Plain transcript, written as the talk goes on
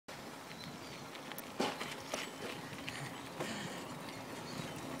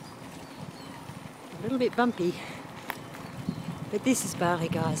little bit bumpy. But this is Bali,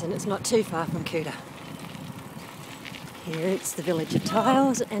 guys, and it's not too far from Kuta. Here it's the village of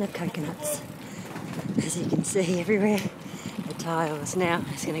tiles and of coconuts. As you can see everywhere, the tiles. Now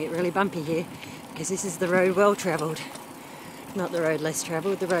it's going to get really bumpy here because this is the road well travelled, not the road less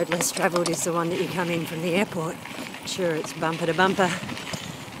travelled. The road less travelled is the one that you come in from the airport. Sure, it's bumper to bumper.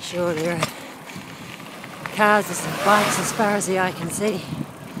 Sure, there are cars and bikes as far as the eye can see.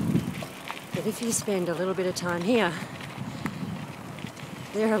 But if you spend a little bit of time here,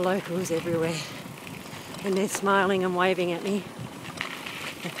 there are locals everywhere. And they're smiling and waving at me.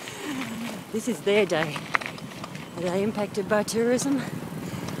 This is their day. Are they impacted by tourism?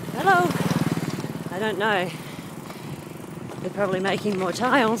 Hello! I don't know. They're probably making more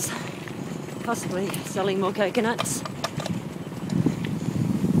tiles, possibly selling more coconuts.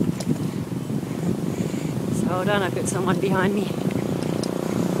 So hold on, I've got someone behind me.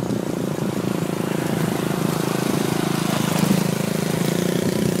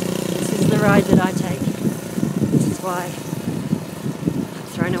 This is the ride that I take. This is why I've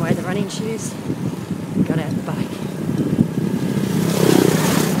thrown away the running shoes and got out the bike.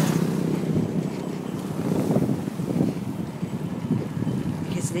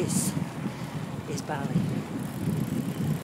 Because this is Bali.